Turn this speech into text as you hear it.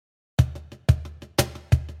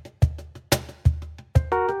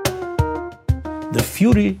The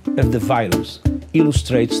fury of the virus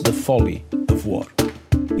illustrates the folly of war.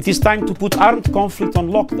 It is time to put armed conflict on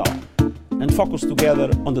lockdown and focus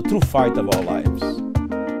together on the true fight of our lives.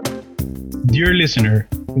 Dear listener,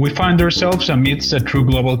 we find ourselves amidst a true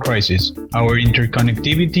global crisis. Our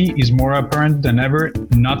interconnectivity is more apparent than ever.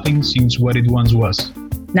 Nothing seems what it once was.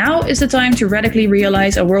 Now is the time to radically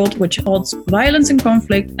realize a world which halts violence and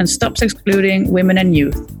conflict and stops excluding women and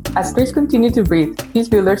youth. As trees continue to breathe, peace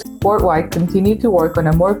builders worldwide continue to work on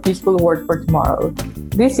a more peaceful world for tomorrow.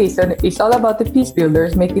 This season is all about the peace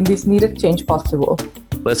builders making this needed change possible.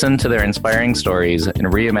 Listen to their inspiring stories and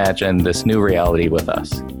reimagine this new reality with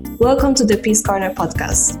us. Welcome to the Peace Corner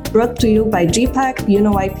podcast, brought to you by GPAC,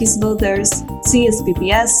 UNOI Peace Builders,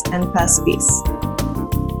 CSPPS, and Past Peace.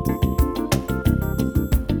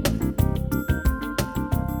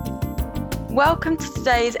 Welcome to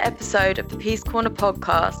today's episode of the Peace Corner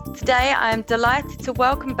podcast. Today I am delighted to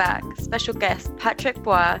welcome back special guest Patrick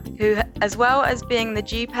Boyer, who, as well as being the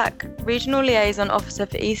GPAC Regional Liaison Officer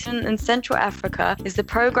for Eastern and Central Africa, is the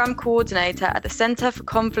Programme Coordinator at the Centre for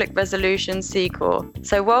Conflict Resolution, C-Corps.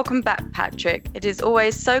 So welcome back, Patrick. It is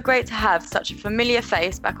always so great to have such a familiar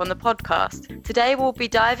face back on the podcast. Today we'll be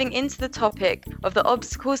diving into the topic of the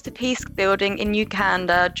obstacles to peace building in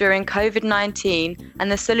Uganda during COVID-19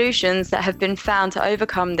 and the solutions that have been found to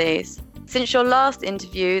overcome these. Since your last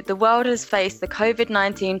interview, the world has faced the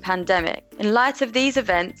COVID-19 pandemic. In light of these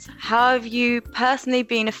events, how have you personally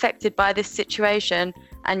been affected by this situation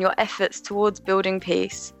and your efforts towards building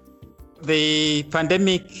peace? The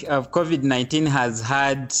pandemic of COVID-19 has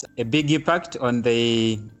had a big impact on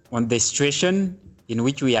the situation in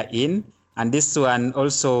which we are in, and this one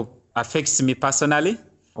also affects me personally.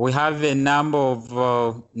 We have a number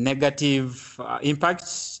of negative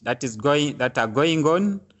impacts that are going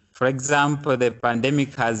on. For example, the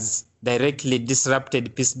pandemic has directly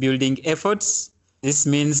disrupted peace-building efforts. This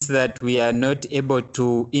means that we are not able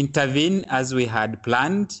to intervene as we had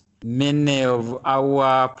planned. Many of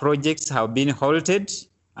our projects have been halted,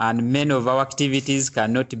 and many of our activities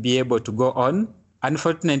cannot be able to go on.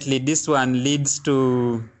 Unfortunately, this one makes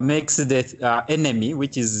the enemy,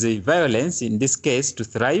 which is the violence in this case, to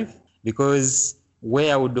thrive, because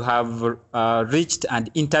where would have reached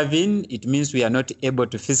and intervened, it means we are not able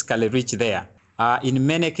to physically reach there. In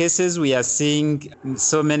many cases, we are seeing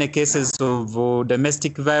so many cases of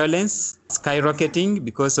domestic violence skyrocketing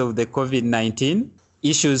because of the COVID-19.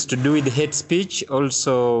 Issues to do with hate speech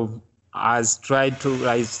also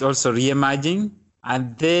is also re-emerging.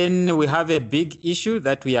 And then we have a big issue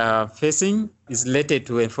that we are facing is related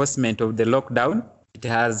to enforcement of the lockdown. It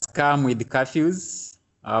has come with curfews.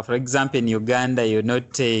 For example, in Uganda, you're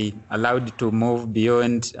not allowed to move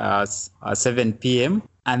beyond 7 p.m.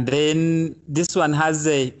 And then this one has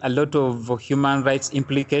a lot of human rights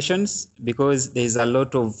implications because there's a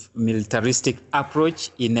lot of militaristic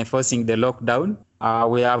approach in enforcing the lockdown.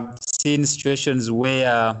 We have seen situations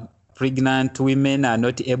where pregnant women are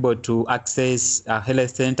not able to access health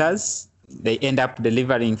centers. They end up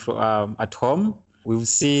delivering at home. We've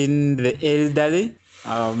seen the elderly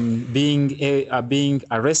being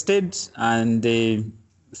arrested and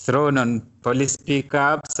thrown on police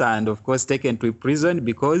pickups and, of course, taken to prison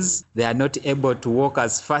because they are not able to walk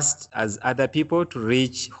as fast as other people to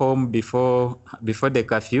reach home before the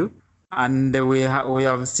curfew. And we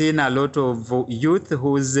have seen a lot of youth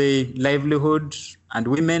whose livelihood and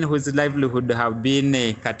women whose livelihood have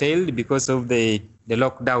been curtailed because of the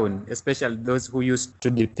lockdown, especially those who used to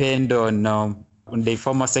depend on the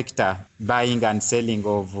informal sector, buying and selling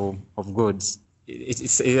of goods.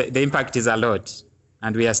 The impact is a lot,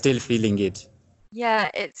 and we are still feeling it. Yeah,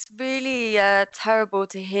 it's really terrible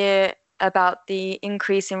to hear about the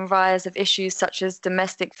increasing rise of issues such as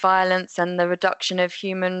domestic violence and the reduction of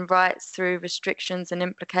human rights through restrictions and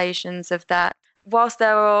implications of that. Whilst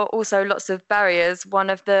there are also lots of barriers, one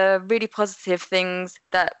of the really positive things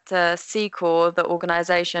that C-Corps, the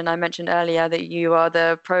organisation I mentioned earlier that you are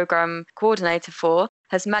the programme coordinator for,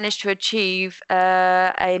 has managed to achieve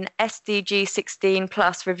an SDG 16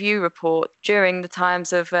 plus review report during the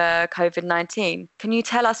times of COVID-19. Can you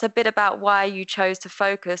tell us a bit about why you chose to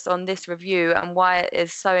focus on this review and why it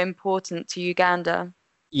is so important to Uganda?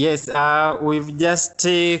 Yes, we've just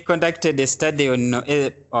conducted a study on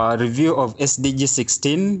a review of SDG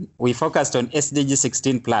 16. We focused on SDG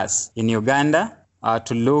 16 plus in Uganda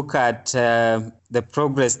to look at the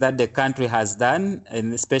progress that the country has done,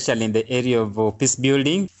 and especially in the area of peace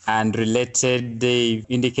building and related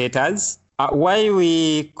indicators. Why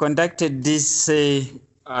we conducted this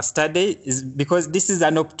study is because this is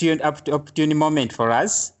an opportune moment for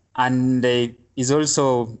us, and is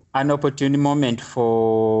also an opportune moment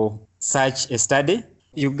for such a study.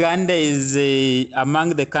 Uganda is among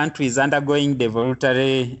the countries undergoing the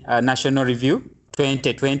voluntary national review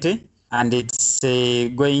 2020, and it's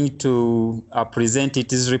going to present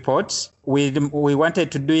its report. We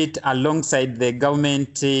wanted to do it alongside the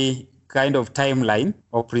government kind of timeline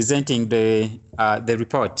of presenting the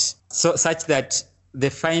report, so such that the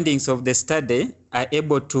findings of the study are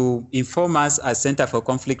able to inform us as Center for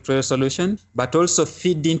Conflict Resolution, but also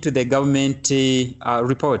feed into the government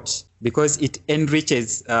report, because it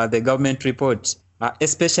enriches the government report,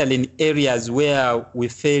 especially in areas where we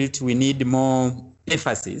felt we need more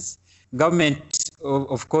emphasis. Government,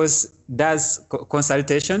 of course, does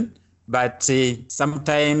consultation, but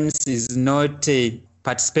sometimes is not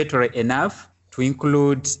participatory enough to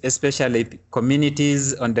include especially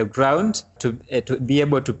communities on the ground to be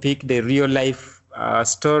able to pick the real life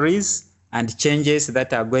stories and changes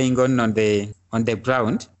that are going on the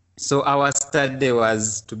ground. So our study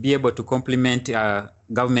was to be able to complement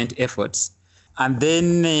government efforts. And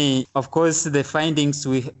then, of course, the findings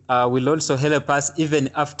will also help us even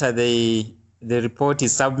after the report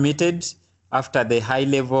is submitted, after the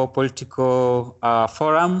high-level political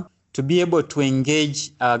forum, to be able to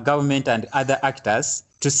engage government and other actors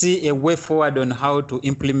to see a way forward on how to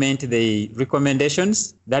implement the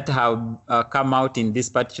recommendations that have come out in this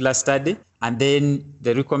particular study, and then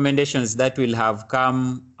the recommendations that will have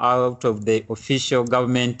come out of the official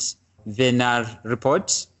government VNR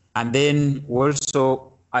report. And then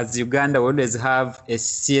also, as Uganda, we always have a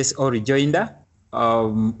CSO rejoinder,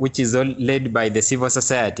 which is all led by the civil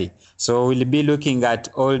society. So we'll be looking at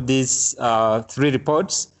all these three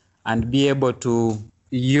reports and be able to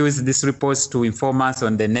use these reports to inform us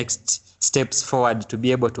on the next steps forward to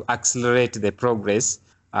be able to accelerate the progress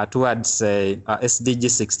towards SDG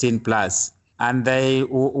 16 plus. And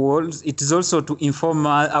it is also to inform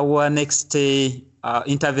our next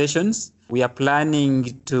interventions. We are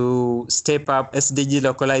planning to step up SDG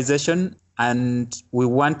localization, and we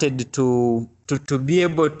wanted to be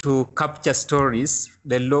able to capture stories,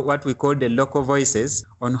 what we call the local voices,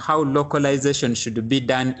 on how localization should be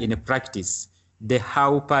done in practice, the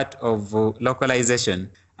how part of localization.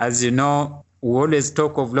 As you know, we always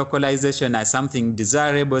talk of localization as something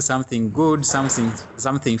desirable, something good,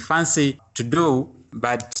 something fancy to do,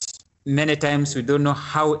 but many times we don't know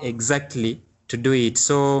how exactly to do it.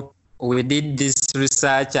 So we did this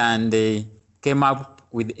research and came up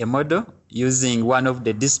with a model using one of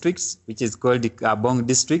the districts, which is called the Kabong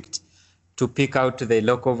district, to pick out the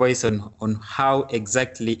local voice on how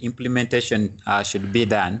exactly implementation should be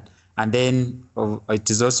done. And then it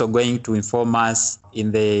is also going to inform us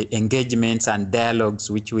in the engagements and dialogues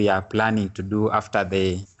which we are planning to do after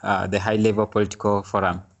the high-level political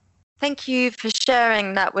forum. Thank you for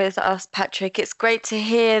sharing that with us, Patrick. It's great to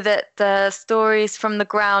hear that the stories from the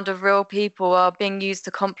ground of real people are being used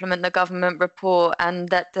to complement the government report, and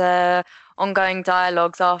that the ongoing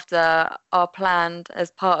dialogues after are planned as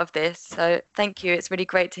part of this. So thank you. It's really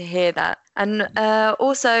great to hear that. And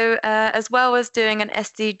also, as well as doing an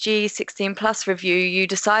SDG 16 plus review, you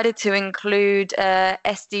decided to include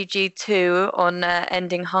SDG 2 on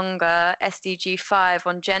ending hunger, SDG 5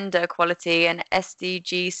 on gender equality, and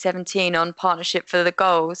SDG 17 on partnership for the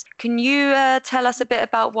goals. Can you tell us a bit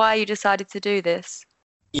about why you decided to do this?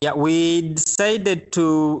 Yeah, we decided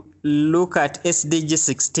to look at SDG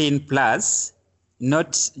 16 plus,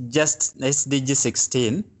 not just SDG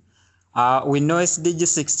 16. We know SDG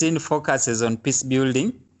 16 focuses on peace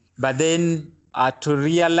building, but then to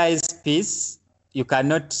realize peace, you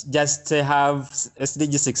cannot just have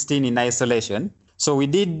SDG 16 in isolation. So we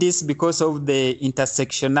did this because of the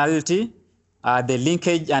intersectionality, the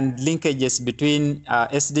linkages between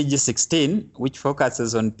SDG 16, which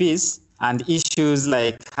focuses on peace, and issues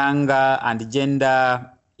like hunger and gender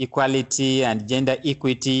equality and gender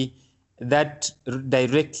equity that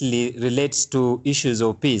directly relates to issues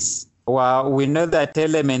of peace. Well, we know that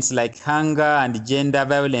elements like hunger and gender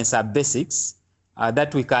violence are basics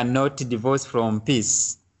that we cannot divorce from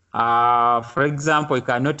peace. For example, you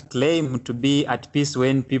cannot claim to be at peace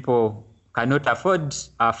when people cannot afford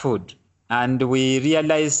food. And we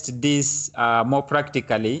realized this more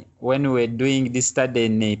practically when we were doing this study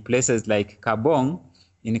in places like Kabong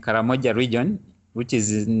in Karamoja region, which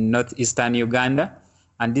is in northeastern Uganda.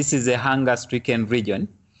 And this is a hunger-stricken region,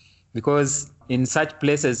 because in such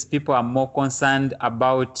places, people are more concerned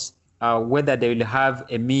about whether they will have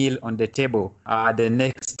a meal on the table the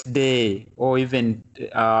next day, or even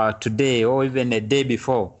today, or even a day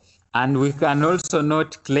before. And we can also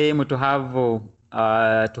not claim to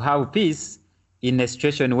have peace in a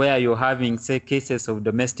situation where you're having, say, cases of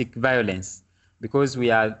domestic violence. because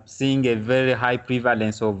we are seeing a very high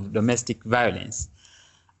prevalence of domestic violence.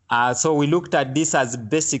 So we looked at this as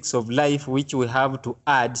basics of life, which we have to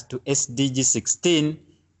add to SDG 16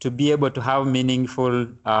 to be able to have meaningful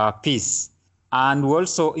peace. And we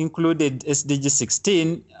also included SDG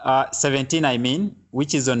 17,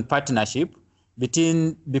 which is on partnership,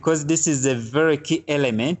 because this is a very key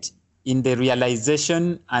element in the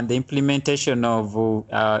realization and the implementation of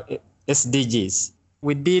SDGs.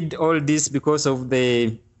 We did all this because of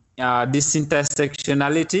this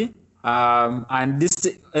intersectionality, and this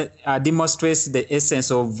demonstrates the essence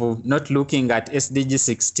of not looking at SDG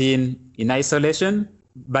 16 in isolation,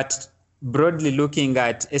 but broadly looking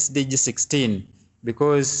at SDG 16,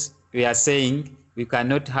 because we are saying we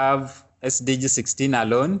cannot have SDG 16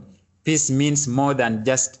 alone. Peace means more than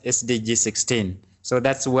just SDG 16. So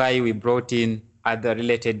that's why we brought in other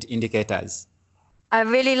related indicators. I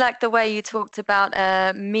really like the way you talked about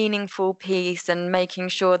meaningful peace and making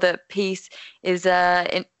sure that peace is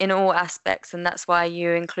in all aspects, and that's why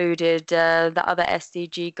you included the other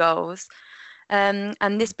SDG goals.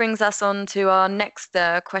 And this brings us on to our next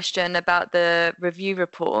question about the review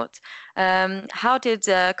report. How did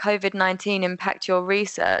COVID-19 impact your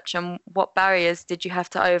research, and what barriers did you have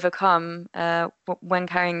to overcome when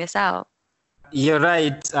carrying this out? You're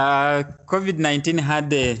right. COVID-19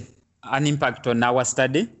 had an impact on our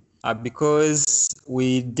study because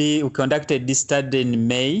we conducted this study in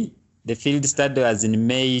May. The field study was in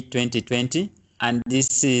May 2020. And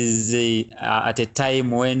this is at a time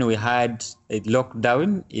when we had a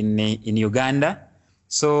lockdown in Uganda.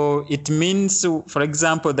 So it means, for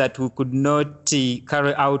example, that we could not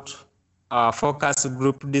carry out focus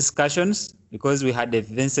group discussions because we had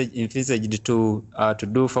envisaged to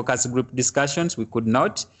do focus group discussions. We could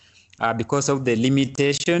not because of the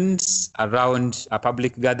limitations around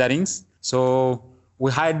public gatherings. So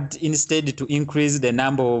we had instead to increase the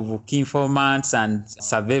number of key informants and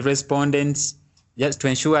survey respondents, just to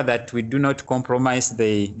ensure that we do not compromise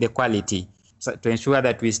the quality, so to ensure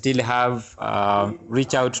that we still have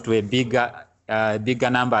reach out to a bigger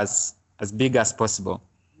numbers, as big as possible.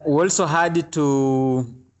 We also had to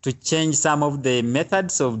change some of the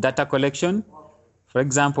methods of data collection. For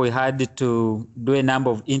example, we had to do a number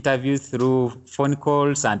of interviews through phone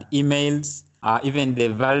calls and emails. Even the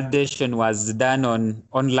validation was done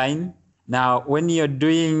online. Now, when you're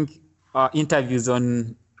doing interviews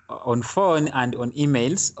on phone and on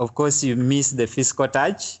emails, of course, you miss the physical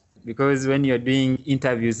touch, because when you're doing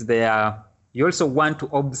interviews there, you also want to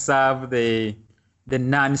observe the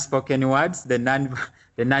non-spoken words, the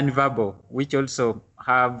non-verbal, which also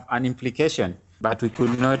have an implication, but we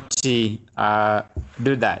could not do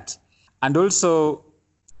that. And also,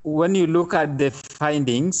 when you look at the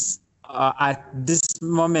findings, at this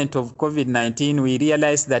moment of COVID-19, we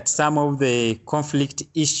realized that some of the conflict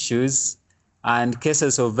issues and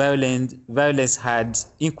cases of violence had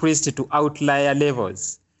increased to outlier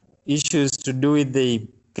levels. Issues to do with the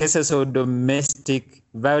cases of domestic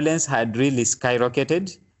violence had really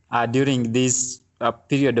skyrocketed during this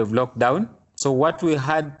period of lockdown. So what we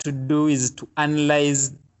had to do is to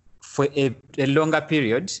analyze for a longer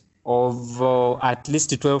period of at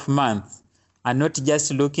least 12 months, and not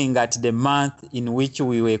just looking at the month in which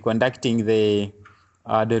we were conducting the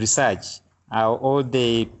research, or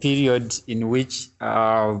the period in which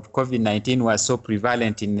COVID-19 was so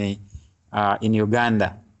prevalent in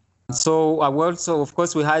Uganda. So also, of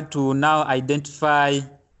course, we had to now identify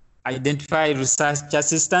research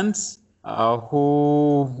assistants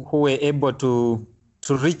who were able to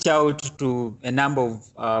reach out to a number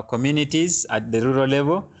of communities at the rural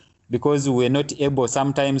level, because we were not able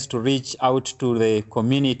sometimes to reach out to the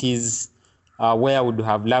communities where we would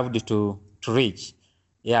have loved to reach.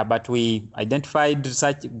 Yeah, but we identified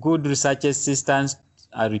good research assistants,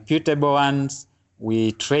 reputable ones.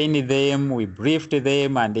 We trained them, we briefed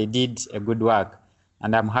them, and they did a good work.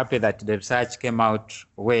 And I'm happy that the research came out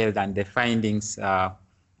well and the findings are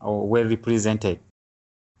well represented.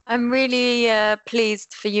 I'm really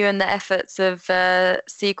pleased for you and the efforts of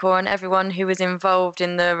CECOR and everyone who was involved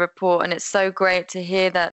in the report. And it's so great to hear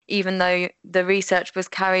that even though the research was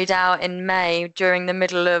carried out in May during the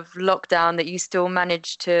middle of lockdown, that you still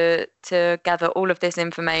managed to gather all of this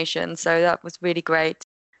information. So that was really great.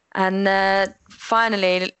 And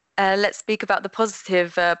finally, let's speak about the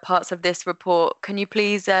positive parts of this report. Can you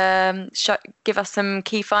please give us some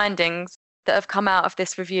key findings that have come out of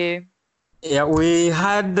this review? Yeah, we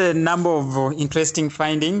had a number of interesting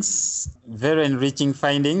findings, very enriching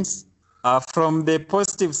findings. From the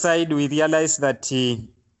positive side, we realized that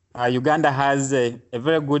Uganda has a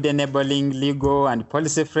very good enabling legal and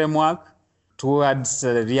policy framework towards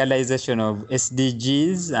realization of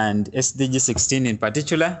SDGs and SDG 16 in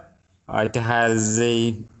particular. It has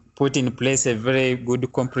put in place a very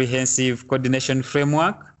good comprehensive coordination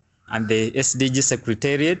framework and the SDG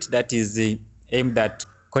Secretariat that is aimed at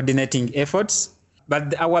coordinating efforts.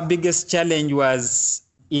 But our biggest challenge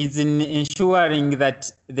is in ensuring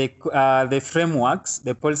that the frameworks,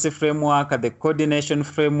 the policy framework, the coordination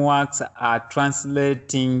frameworks are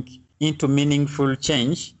translating into meaningful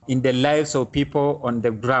change in the lives of people on the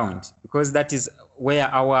ground, because that is where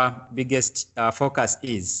our biggest focus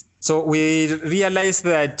is. So we realize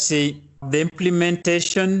that the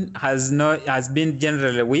implementation has been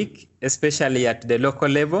generally weak, especially at the local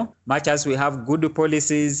level. Much as we have good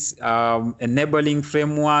policies, enabling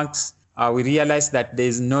frameworks, we realize that there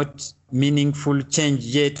is not meaningful change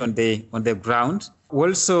yet on the ground. We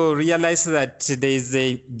also realize that there is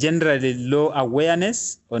a generally low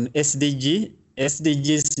awareness on SDGs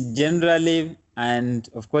generally, and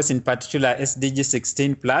of course in particular SDG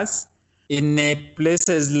 16 plus. In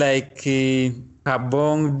places like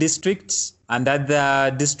Kabong district and other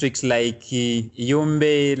districts like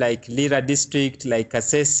Yumbe, like Lira district, like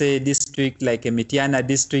Kasese district, like Emitiana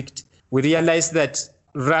district, we realize that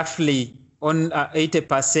roughly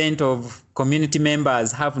 80% of community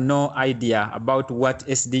members have no idea about what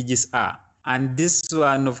SDGs are. And this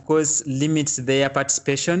one, of course, limits their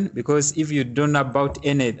participation, because if you don't know about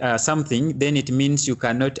something, then it means you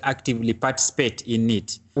cannot actively participate in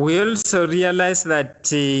it. We also realize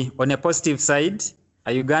that on a positive side,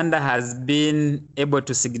 Uganda has been able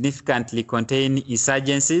to significantly contain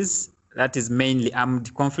insurgencies, that is mainly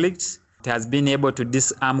armed conflicts. It has been able to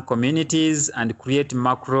disarm communities and create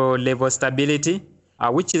macro level stability,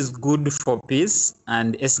 which is good for peace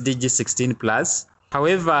and SDG 16 plus.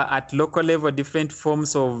 However, at local level, different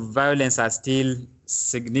forms of violence are still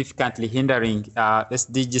significantly hindering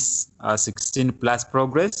SDG 16 plus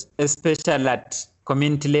progress, especially at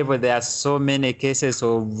community level. There are so many cases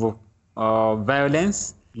of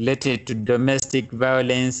violence related to domestic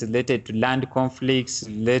violence, related to land conflicts,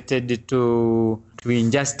 related to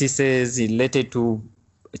injustices, related to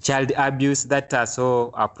child abuse that are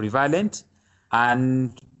so prevalent.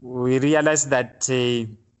 And we realize that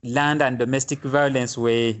land and domestic violence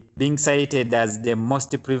were being cited as the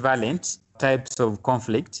most prevalent types of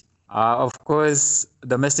conflict. Of course,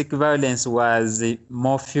 domestic violence was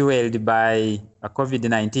more fueled by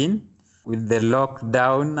COVID-19 with the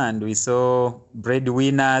lockdown, and we saw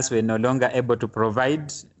breadwinners were no longer able to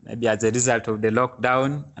provide, maybe as a result of the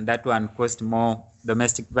lockdown, and that one caused more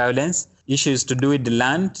domestic violence. Issues to do with the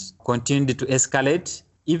land continued to escalate,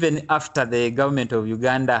 even after the government of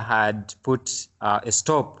Uganda had put a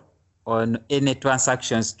stop on any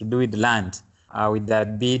transactions to do with land, with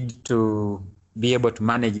that bid to be able to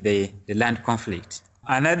manage the land conflict.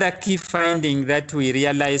 Another key finding that we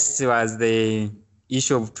realized was the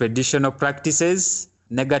issue of traditional practices,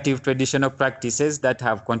 negative traditional practices that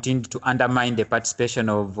have continued to undermine the participation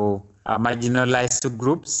of marginalized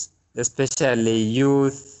groups, especially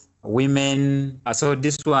youth, women. So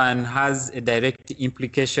this one has a direct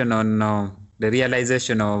implication on the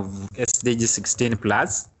realization of SDG 16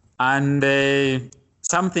 plus. And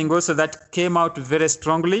something also that came out very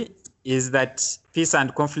strongly is that peace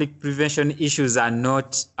and conflict prevention issues are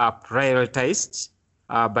not prioritized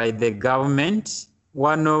by the government.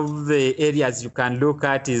 One of the areas you can look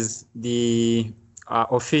at is the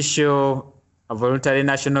official voluntary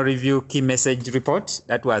national review key message report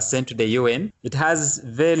that was sent to the UN. It has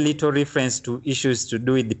very little reference to issues to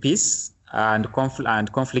do with the peace and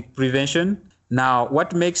conflict prevention. Now,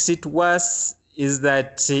 what makes it worse is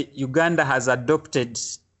that Uganda has adopted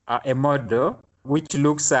a model which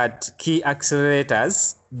looks at key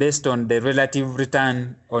accelerators based on the relative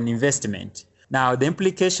return on investment. Now, the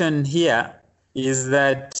implication here is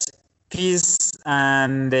that peace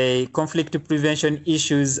and conflict prevention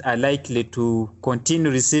issues are likely to continue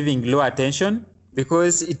receiving low attention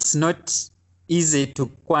because it's not easy to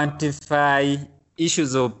quantify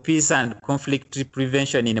issues of peace and conflict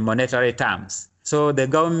prevention in monetary terms. So the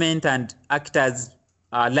government and actors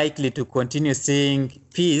are likely to continue seeing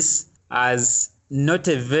peace as not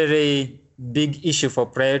a very big issue for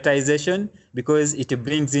prioritization because it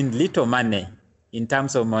brings in little money in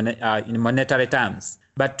terms of in monetary terms.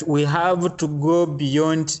 But we have to go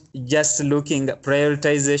beyond just looking at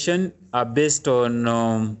prioritization based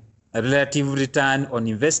on relative return on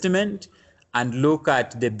investment and look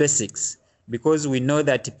at the basics, because we know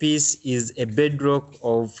that peace is a bedrock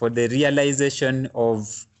for the realization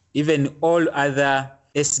of even all other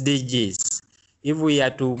SDGs. If we are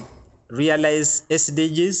to realize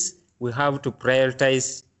SDGs, we have to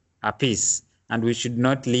prioritize peace, and we should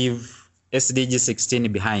not leave SDG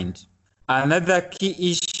 16 behind. Another key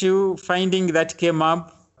issue finding that came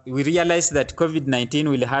up, we realized that COVID-19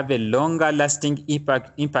 will have a longer lasting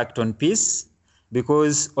impact on peace,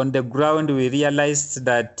 because on the ground we realized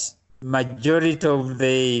that majority of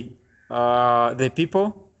the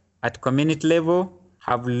people at community level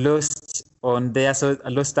have lost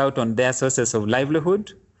out on their sources of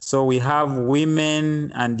livelihood. So we have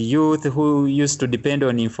women and youth who used to depend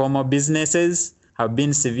on informal businesses have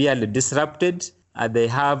been severely disrupted. They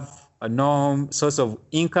have no source of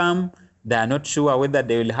income. They are not sure whether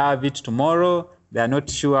they will have it tomorrow. They are not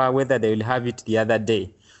sure whether they will have it the other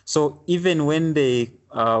day. So even when the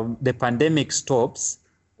pandemic stops,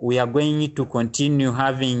 we are going to continue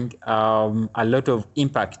having a lot of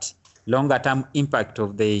impact, longer-term impact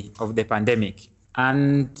of the pandemic.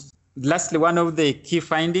 And lastly, one of the key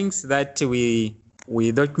findings that we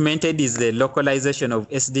documented is the localization of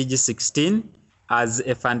SDG 16 as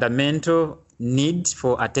a fundamental need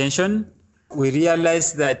for attention. We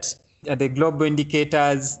realized that the global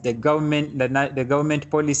indicators, the government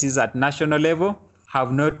policies at national level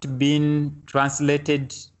have not been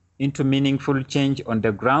translated into meaningful change on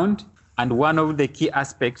the ground. And one of the key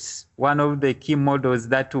aspects, one of the key models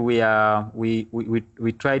that we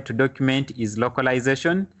try to document is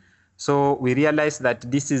localization. So we realize that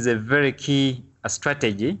this is a very key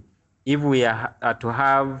strategy if we are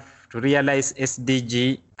to realize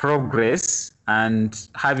SDG progress and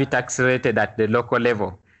have it accelerated at the local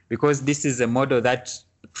level, because this is a model that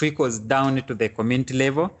trickles down to the community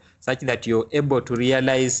level, such that you're able to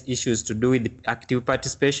realize issues to do with active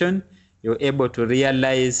participation, you're able to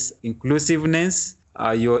realize inclusiveness,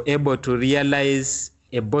 you're able to realize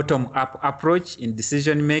a bottom-up approach in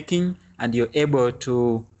decision making, and you're able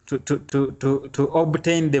to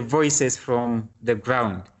obtain the voices from the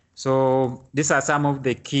ground. So these are some of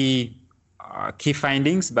the key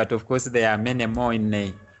findings, but of course there are many more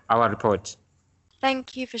in our report.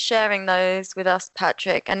 Thank you for sharing those with us,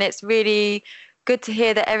 Patrick. And it's really good to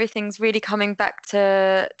hear that everything's really coming back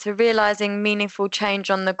to realizing meaningful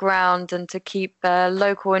change on the ground and to keep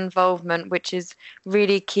local involvement, which is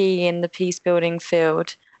really key in the peace building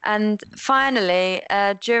field. And finally,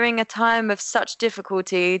 during a time of such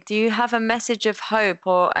difficulty, do you have a message of hope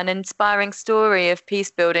or an inspiring story of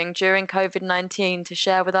peace building during COVID-19 to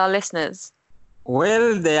share with our listeners?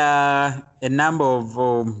 Well, there are a number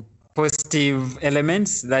of positive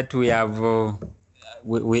elements that we have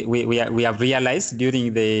we have realized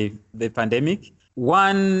during the pandemic.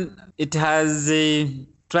 One, it has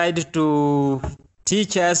tried to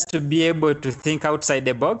teach us to be able to think outside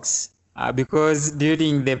the box, because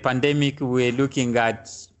during the pandemic we're looking at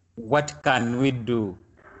what can we do.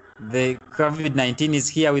 The COVID-19 is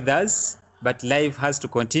here with us, but life has to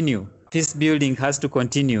continue. Peace building has to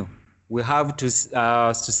continue. We have to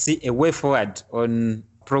see a way forward on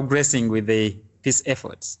progressing with the peace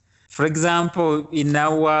efforts. For example, in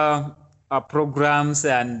our programs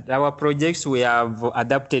and our projects, we have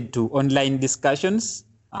adapted to online discussions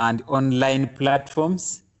and online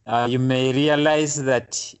platforms. You may realize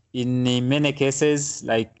that in many cases,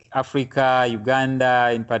 like Africa,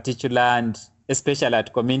 Uganda in particular, and especially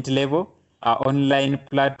at community level, online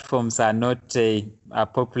platforms are not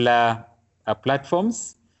popular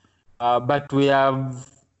platforms, but we have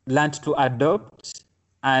learned to adopt,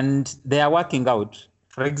 and they are working out.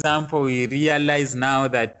 For example, we realize now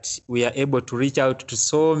that we are able to reach out to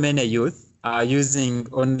so many youth using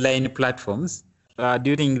online platforms.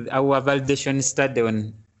 During our validation study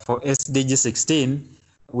for SDG 16,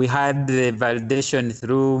 we had the validation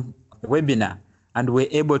through webinar, and we're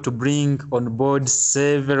able to bring on board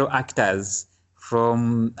several actors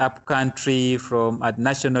from upcountry, from at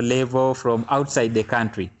national level, from outside the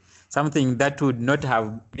country, something that would not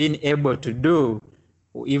have been able to do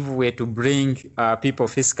if we were to bring people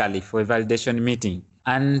physically for a validation meeting.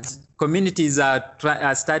 And communities are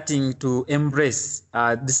starting to embrace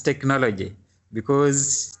this technology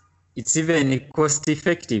because it's even cost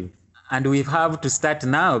effective. And we have to start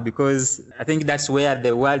now because I think that's where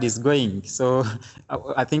the world is going. So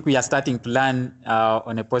I think we are starting to learn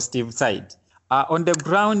on a positive side. On the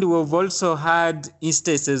ground, we've also had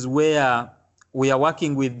instances where we are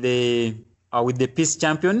working with the peace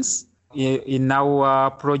champions in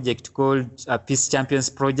our project called Peace Champions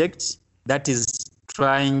Project, that is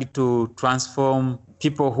trying to transform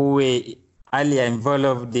people who were earlier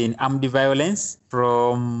involved in armed violence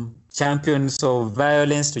from champions of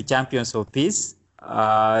violence to champions of peace.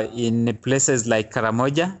 In places like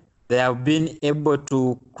Karamoja, they have been able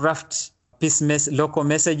to craft local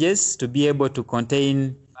messages to be able to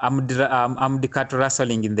contain armed cattle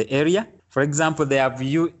rustling in the area. For example, they have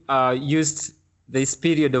used this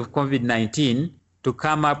period of COVID-19 to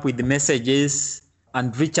come up with messages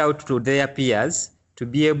and reach out to their peers to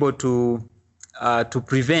be able to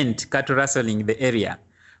prevent cattle rustling in the area.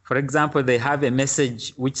 For example, they have a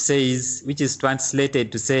message which is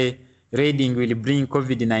translated to say, raiding will bring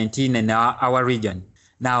COVID-19 in our region.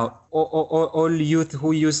 Now, all youth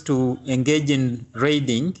who used to engage in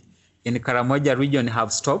raiding in the Karamoja region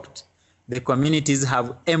have stopped. The communities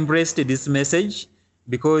have embraced this message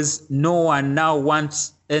because no one now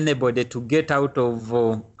wants anybody to get out of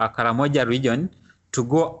a Karamoja region to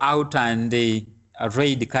go out and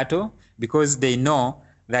raid cattle, because they know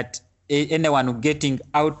that anyone getting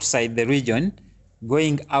outside the region,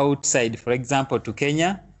 going outside, for example, to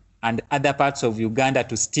Kenya and other parts of Uganda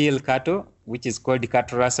to steal cattle, which is called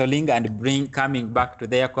cattle rustling, and coming back to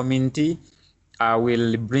their community,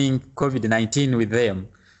 will bring COVID-19 with them.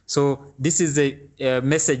 So this is a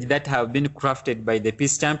message that have been crafted by the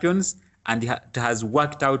peace champions, and it has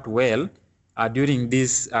worked out well during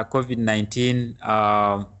this COVID-19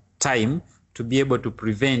 time to be able to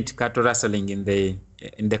prevent cattle rustling in the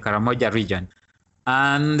Karamoja region.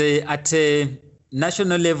 And at a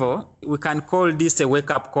national level, we can call this a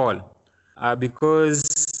wake-up call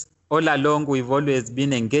because all along we've always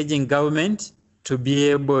been engaging government to be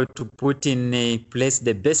able to put in place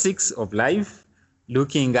the basics of life,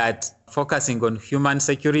 looking at focusing on human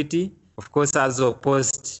security, of course, as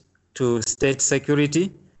opposed to state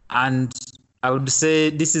security. And I would say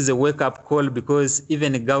this is a wake-up call because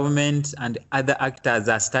even the government and other actors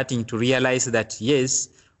are starting to realize that, yes,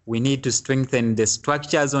 we need to strengthen the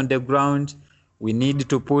structures on the ground. We need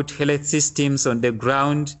to put health systems on the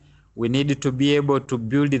ground. We need to be able to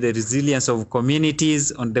build the resilience of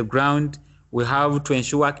communities on the ground. We have to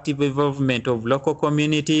ensure active involvement of local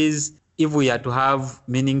communities if we are to have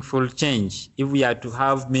meaningful change, if we are to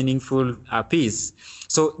have meaningful peace.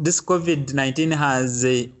 So this COVID-19 has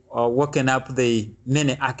woken up the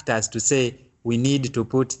many actors to say we need to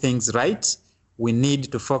put things right. We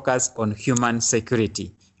need to focus on human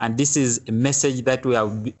security. And this is a message that we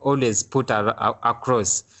have always put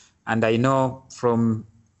across. And I know from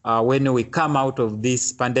when we come out of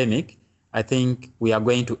this pandemic, I think we are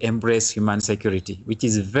going to embrace human security, which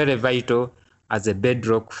is very vital as a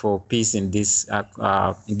bedrock for peace in this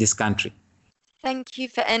country. Thank you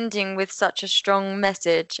for ending with such a strong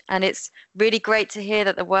message. And it's really great to hear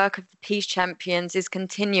that the work of the Peace Champions is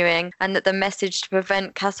continuing and that the message to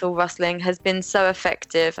prevent cattle rustling has been so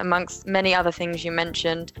effective, amongst many other things you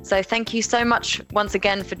mentioned. So thank you so much once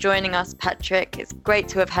again for joining us, Patrick. It's great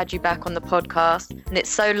to have had you back on the podcast. And it's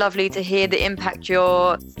so lovely to hear the impact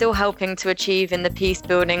you're still helping to achieve in the peace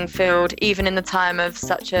building field, even in the time of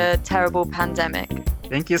such a terrible pandemic.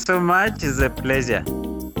 Thank you so much. It's a pleasure.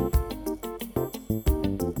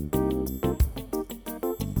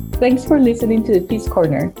 Thanks for listening to the Peace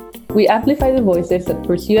Corner. We amplify the voices that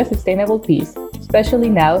pursue a sustainable peace, especially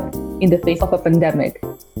now in the face of a pandemic.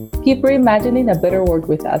 Keep reimagining a better world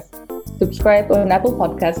with us. Subscribe on Apple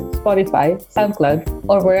Podcasts, Spotify, SoundCloud,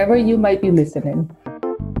 or wherever you might be listening.